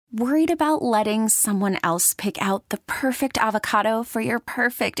Worried about letting someone else pick out the perfect avocado for your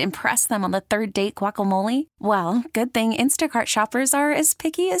perfect impress them on the third date guacamole? Well, good thing Instacart shoppers are as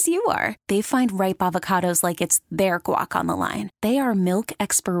picky as you are. They find ripe avocados like it's their guac on the line. They are milk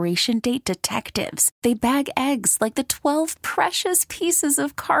expiration date detectives. They bag eggs like the 12 precious pieces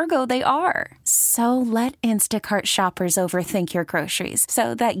of cargo they are. So let Instacart shoppers overthink your groceries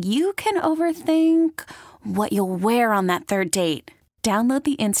so that you can overthink what you'll wear on that third date. Download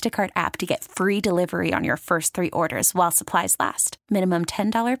the Instacart app to get free delivery on your first 3 orders while supplies last. Minimum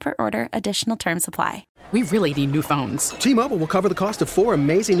 $10 per order. Additional terms apply. We really need new phones. T-Mobile will cover the cost of 4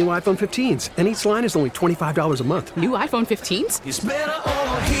 amazing new iPhone 15s, and each line is only $25 a month. New iPhone 15s? It's better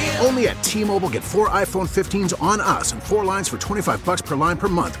over here. Only at T-Mobile, get 4 iPhone 15s on us and 4 lines for $25 per line per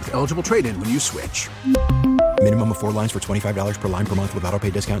month with eligible trade-in when you switch. Minimum of 4 lines for $25 per line per month with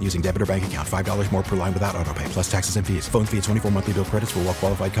autopay discount using debit or bank account. $5 more per line without autopay, plus taxes and fees. Phone fee at 24 monthly bill credits for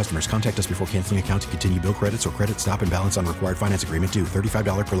well-qualified customers. Contact us before canceling account to continue bill credits or credit stop and balance on required finance agreement due.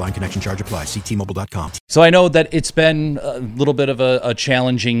 $35 per line connection charge applies. See T-Mobile.com. So I know that it's been a little bit of a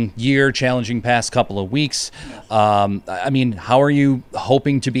challenging year, challenging past couple of weeks. I mean, how are you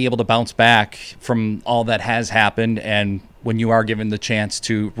hoping to be able to bounce back from all that has happened and when you are given the chance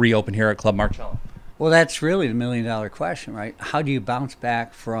to reopen here at Club Marcella? Well, that's really the million-dollar question, right? How do you bounce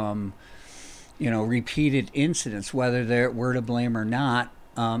back from, repeated incidents, whether we're to blame or not?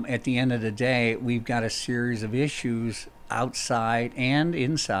 At the end of the day, we've got a series of issues outside and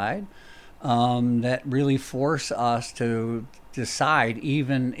inside that really force us to decide,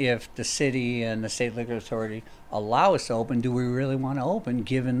 even if the city and the state liquor authority allow us to open, do we really want to open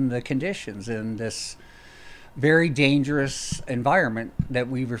given the conditions in this very dangerous environment that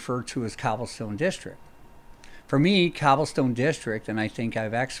we refer to as Cobblestone District. For me, Cobblestone District, and I think I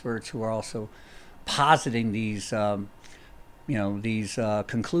have experts who are also positing these,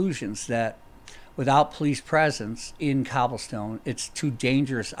 conclusions that without police presence in Cobblestone, it's too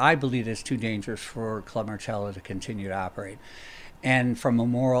dangerous. I believe it's too dangerous for Club Marcella to continue to operate. And from a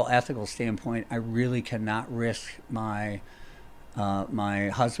moral, ethical standpoint, I really cannot risk my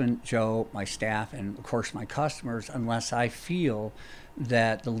husband, Joe, my staff, and of course my customers, unless I feel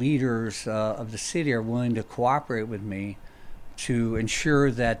that the leaders of the city are willing to cooperate with me to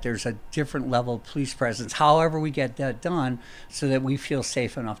ensure that there's a different level of police presence, however we get that done, so that we feel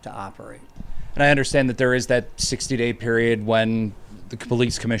safe enough to operate. And I understand that there is that 60-day period when the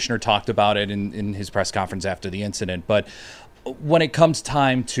police commissioner talked about it in his press conference after the incident. But when it comes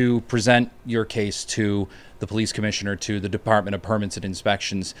time to present your case to the police commissioner, to the Department of Permits and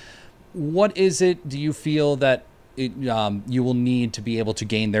Inspections, what is it do you feel that you will need to be able to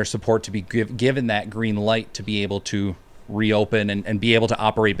gain their support to be given that green light to be able to reopen and be able to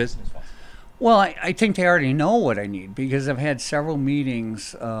operate business? Well, I think they already know what I need, because I've had several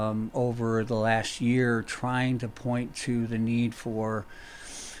meetings over the last year trying to point to the need for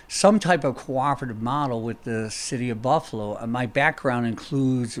some type of cooperative model with the city of Buffalo. My background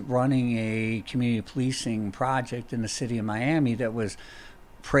includes running a community policing project in the city of Miami that was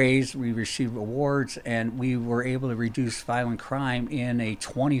praised. We received awards, and we were able to reduce violent crime in a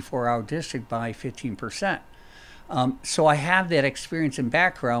 24-hour district by 15%. So I have that experience and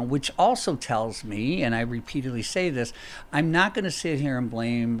background, which also tells me, and I repeatedly say this, I'm not going to sit here and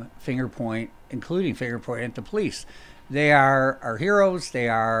blame including finger point at the police. They are our heroes.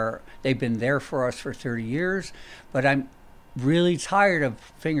 They've been there for us for 30 years, but I'm really tired of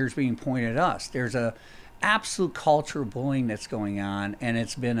fingers being pointed at us. There's a absolute culture of bullying that's going on, and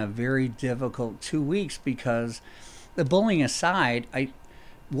it's been a very difficult 2 weeks because, the bullying aside,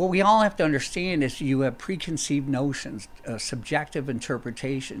 what we all have to understand is you have preconceived notions, subjective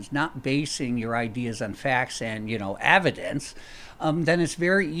interpretations, not basing your ideas on facts and evidence. Then it's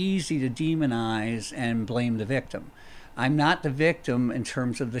very easy to demonize and blame the victim. I'm not the victim in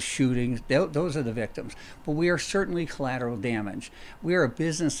terms of the shootings. Those are the victims. But we are certainly collateral damage. We are a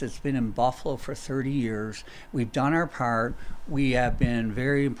business that's been in Buffalo for 30 years. We've done our part. We have been a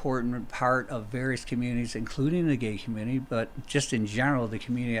very important part of various communities, including the gay community, but just in general, the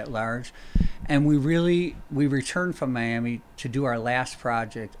community at large. And we returned from Miami to do our last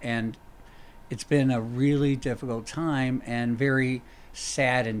project, and it's been a really difficult time and very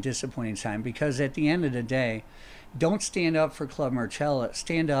sad and disappointing time, because at the end of the day, don't stand up for Club Marcella,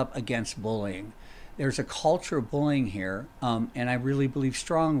 stand up against bullying. There's a culture of bullying here, and I really believe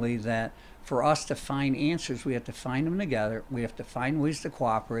strongly that for us to find answers, we have to find them together. We have to find ways to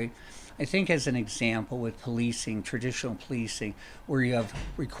cooperate. I think as an example with policing, traditional policing, where you have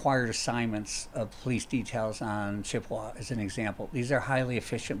required assignments of police details on Chippewa as an example. These are highly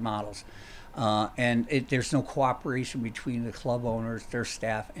efficient models. There's no cooperation between the club owners, their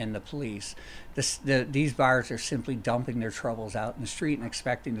staff, and the police. These bars are simply dumping their troubles out in the street and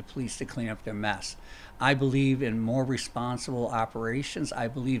expecting the police to clean up their mess. I believe in more responsible operations. I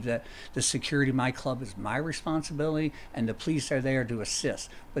believe that the security of my club is my responsibility, and the police are there to assist,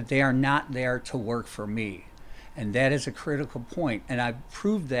 but they are not there to work for me. And that is a critical point. And I've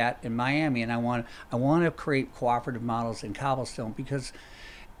proved that in Miami, and I want to create cooperative models in Cobblestone because,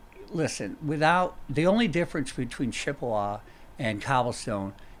 listen, the only difference between Chippewa and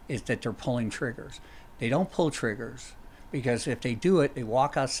Cobblestone is that they're pulling triggers. They don't pull triggers because if they do it, they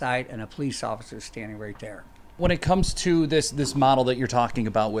walk outside and a police officer is standing right there. When it comes to this model that you're talking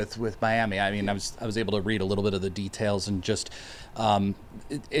about with Miami, I mean, I was able to read a little bit of the details and just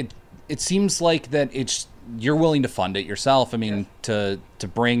it seems like that you're willing to fund it yourself. I mean, to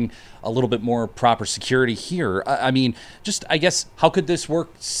bring a little bit more proper security here. I mean, just I guess how could this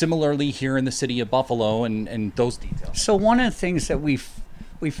work similarly here in the city of Buffalo and those details? So one of the things that we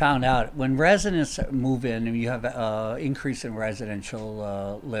found out when residents move in and you have increase in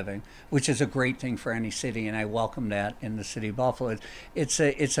residential living, which is a great thing for any city, and I welcome that in the city of Buffalo. It's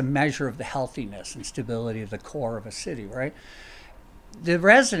a measure of the healthiness and stability of the core of a city, right? The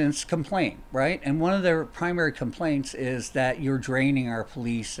residents complain, right? And one of their primary complaints is that you're draining our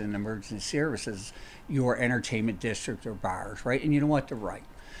police and emergency services, your entertainment district or bars, right? And you know what? They're right.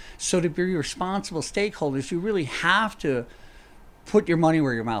 So to be responsible stakeholders, you really have to put your money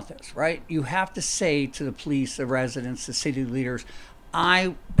where your mouth is, right? You have to say to the police, the residents, the city leaders,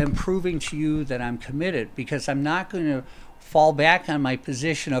 I am proving to you that I'm committed because I'm not going to fall back on my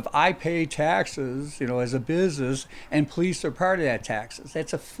position of I pay taxes, as a business, and police are part of that taxes.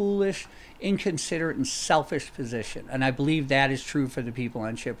 That's a foolish, inconsiderate, and selfish position. And I believe that is true for the people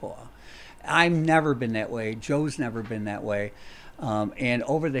on Chippewa. I've never been that way. Joe's never been that way. And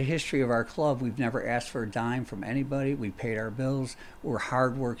over the history of our club, we've never asked for a dime from anybody. We paid our bills. We're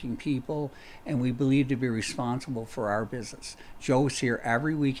hardworking people, and we believe to be responsible for our business. Joe's here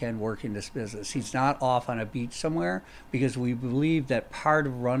every weekend working this business. He's not off on a beach somewhere because we believe that part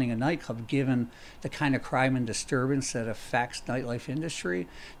of running a nightclub, given the kind of crime and disturbance that affects nightlife industry,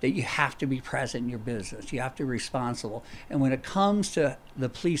 that you have to be present in your business. You have to be responsible. And when it comes to the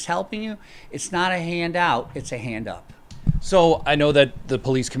police helping you, it's not a handout, it's a hand up. So I know that the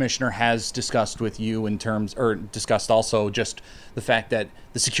police commissioner has discussed with you discussed also just the fact that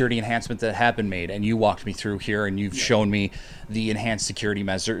the security enhancements that have been made, and you walked me through here and you've shown me the enhanced security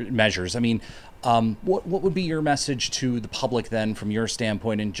measures. I mean, what would be your message to the public then from your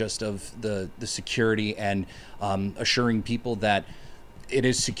standpoint and just of the security and assuring people that it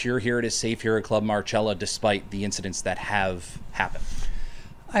is secure here, it is safe here at Club Marcella despite the incidents that have happened?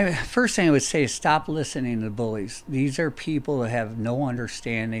 First thing I would say is stop listening to bullies. These are people that have no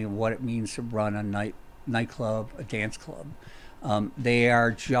understanding of what it means to run a nightclub, a dance club. They are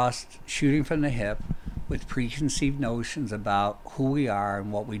just shooting from the hip with preconceived notions about who we are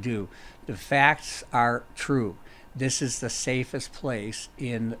and what we do. The facts are true. This is the safest place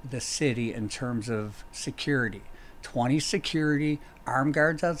in the city in terms of security. 20 security, armed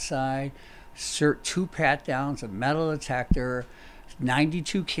guards outside, 2 pat-downs, a metal detector,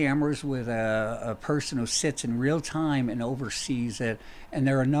 92 cameras with a person who sits in real time and oversees it. And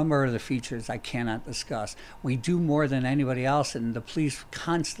there are a number of the features I cannot discuss. We do more than anybody else, and the police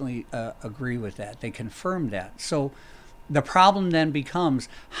constantly agree with that. They confirm that. So the problem then becomes,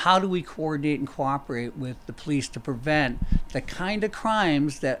 how do we coordinate and cooperate with the police to prevent the kind of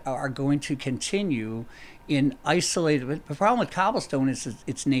crimes that are going to continue in isolated? The problem with Cobblestone is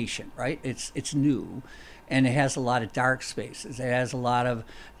it's nation, right? It's new. And it has a lot of dark spaces. It has a lot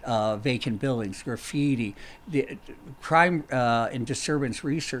of vacant buildings, graffiti. The crime and disturbance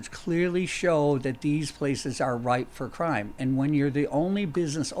research clearly show that these places are ripe for crime. And when you're the only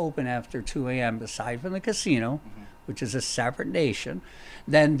business open after 2 a.m., aside from the casino, which is a separate nation,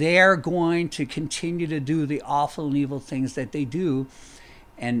 then they're going to continue to do the awful and evil things that they do.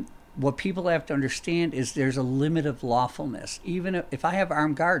 And what people have to understand is there's a limit of lawfulness. Even if I have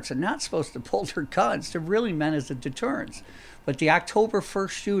armed guards, they're not supposed to pull their guns. They're really meant as a deterrence. But the October 1st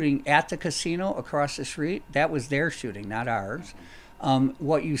shooting at the casino across the street, that was their shooting, not ours.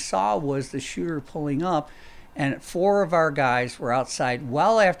 What you saw was the shooter pulling up, and 4 of our guys were outside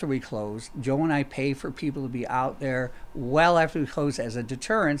well after we closed. Joe and I pay for people to be out there well after we closed as a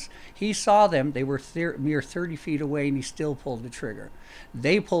deterrence. He saw them. They were mere 30 feet away, and he still pulled the trigger.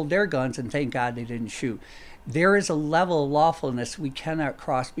 They pulled their guns, and thank God they didn't shoot. There is a level of lawfulness we cannot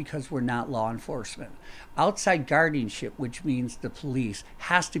cross because we're not law enforcement. Outside guardianship, which means the police,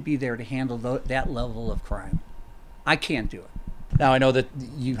 has to be there to handle that level of crime. I can't do it. Now, I know that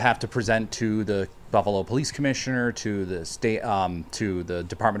you have to present to the Buffalo Police Commissioner, to the state, to the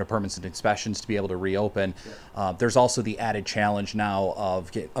Department of Permits and Inspections to be able to reopen. There's also the added challenge now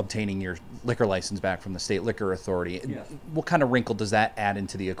of obtaining your liquor license back from the State Liquor Authority. Yes. What kind of wrinkle does that add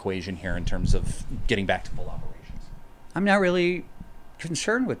into the equation here in terms of getting back to full operations? I'm not really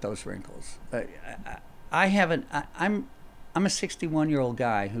concerned with those wrinkles. I'm a 61-year-old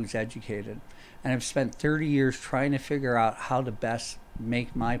guy who's educated, and I've spent 30 years trying to figure out how to best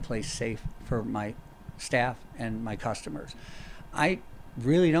make my place safe for my staff and my customers. I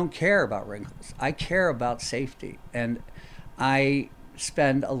really don't care about wrinkles. I care about safety, and I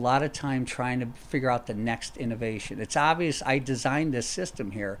spend a lot of time trying to figure out the next innovation. It's obvious I designed this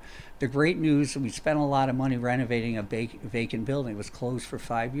system here. The great news, we spent a lot of money renovating a vacant building. It was closed for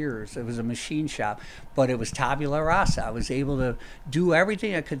 5 years. It was a machine shop, but it was tabula rasa. I was able to do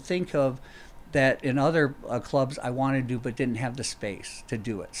everything I could think of that in other clubs I wanted to do but didn't have the space to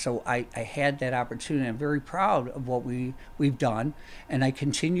do it. So I had that opportunity. I'm very proud of what we've done, and I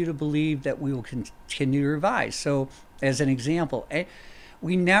continue to believe that we will continue to revise. So as an example,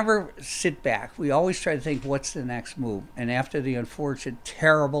 we never sit back. We always try to think, what's the next move? And after the unfortunate,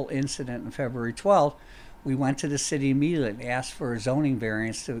 terrible incident on February 12th, we went to the city immediately and asked for a zoning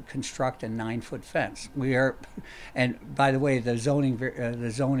variance to construct a 9-foot fence. And by the way, the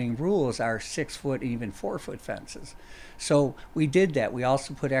zoning rules are 6-foot, even 4-foot fences. So we did that. We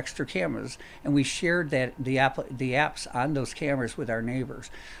also put extra cameras, and we shared the apps on those cameras with our neighbors.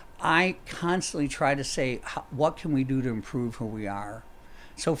 I constantly try to say, what can we do to improve who we are?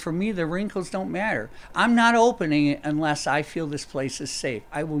 So for me, the wrinkles don't matter. I'm not opening it unless I feel this place is safe.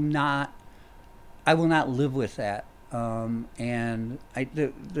 I will not live with that. And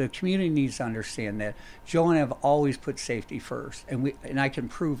the community needs to understand that. Joe and I have always put safety first, and I can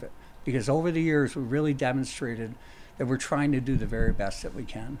prove it, because over the years we've really demonstrated that we're trying to do the very best that we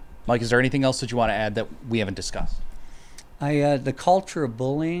can. Mike, is there anything else that you want to add that we haven't discussed? The culture of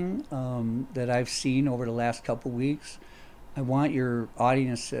bullying that I've seen over the last couple of weeks, I want your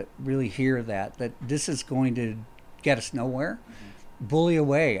audience to really hear that this is going to get us nowhere. Mm-hmm. Bully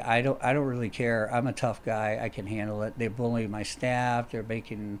away. I don't really care. I'm a tough guy. I can handle it. They bully my staff. They're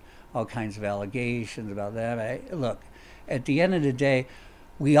making all kinds of allegations about that. Look, at the end of the day,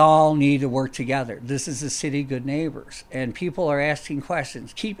 we all need to work together. This is a city, good neighbors. And people are asking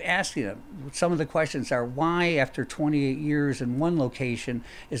questions. Keep asking them. Some of the questions are, why, after 28 years in one location,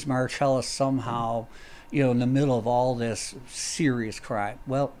 is Marcella somehow, in the middle of all this serious crime?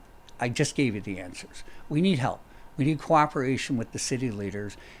 Well, I just gave you the answers. We need help. We need cooperation with the city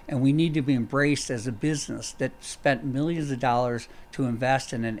leaders, and we need to be embraced as a business that spent millions of dollars to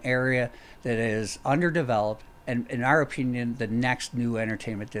invest in an area that is underdeveloped, and in our opinion, the next new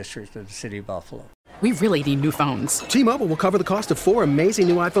entertainment district of the city of Buffalo. We really need new phones. T-Mobile will cover the cost of 4 amazing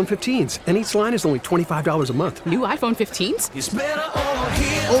new iPhone 15s, and each line is only $25 a month. New iPhone 15s? It's better over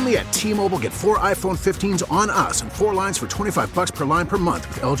here. Only at T-Mobile, get 4 iPhone 15s on us and 4 lines for $25 per line per month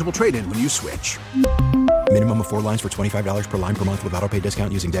with eligible trade-in when you switch. Minimum of 4 lines for $25 per line per month with autopay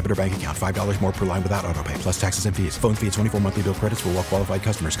discount using debit or bank account. $5 more per line without autopay, plus taxes and fees. Phone fee at 24 monthly bill credits for well-qualified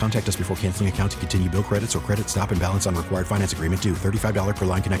customers. Contact us before canceling account to continue bill credits or credit stop and balance on required finance agreement due. $35 per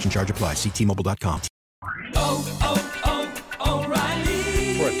line connection charge applies. See T-Mobile.com.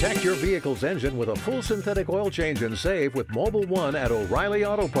 O'Reilly. Protect your vehicle's engine with a full synthetic oil change and save with Mobile One at O'Reilly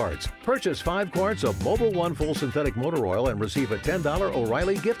Auto Parts. Purchase 5 quarts of Mobile One full synthetic motor oil and receive a $10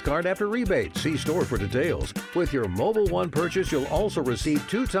 O'Reilly gift card after rebate. See store for details. With your Mobile One purchase, you'll also receive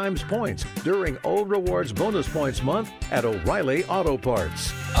 2 times points during O Rewards Bonus Points Month at O'Reilly Auto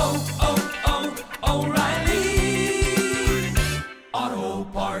Parts. O'Reilly Auto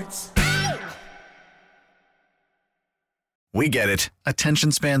Parts. We get it.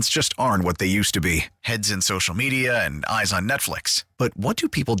 Attention spans just aren't what they used to be. Heads in social media and eyes on Netflix. But what do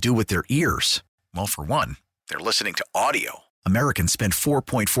people do with their ears? Well, for one, they're listening to audio. Americans spend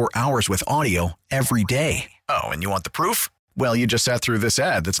 4.4 hours with audio every day. Oh, and you want the proof? Well, you just sat through this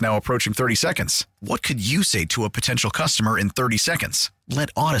ad that's now approaching 30 seconds. What could you say to a potential customer in 30 seconds? Let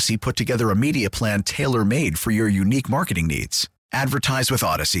Odyssey put together a media plan tailor-made for your unique marketing needs. Advertise with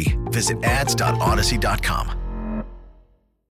Odyssey. Visit ads.odyssey.com.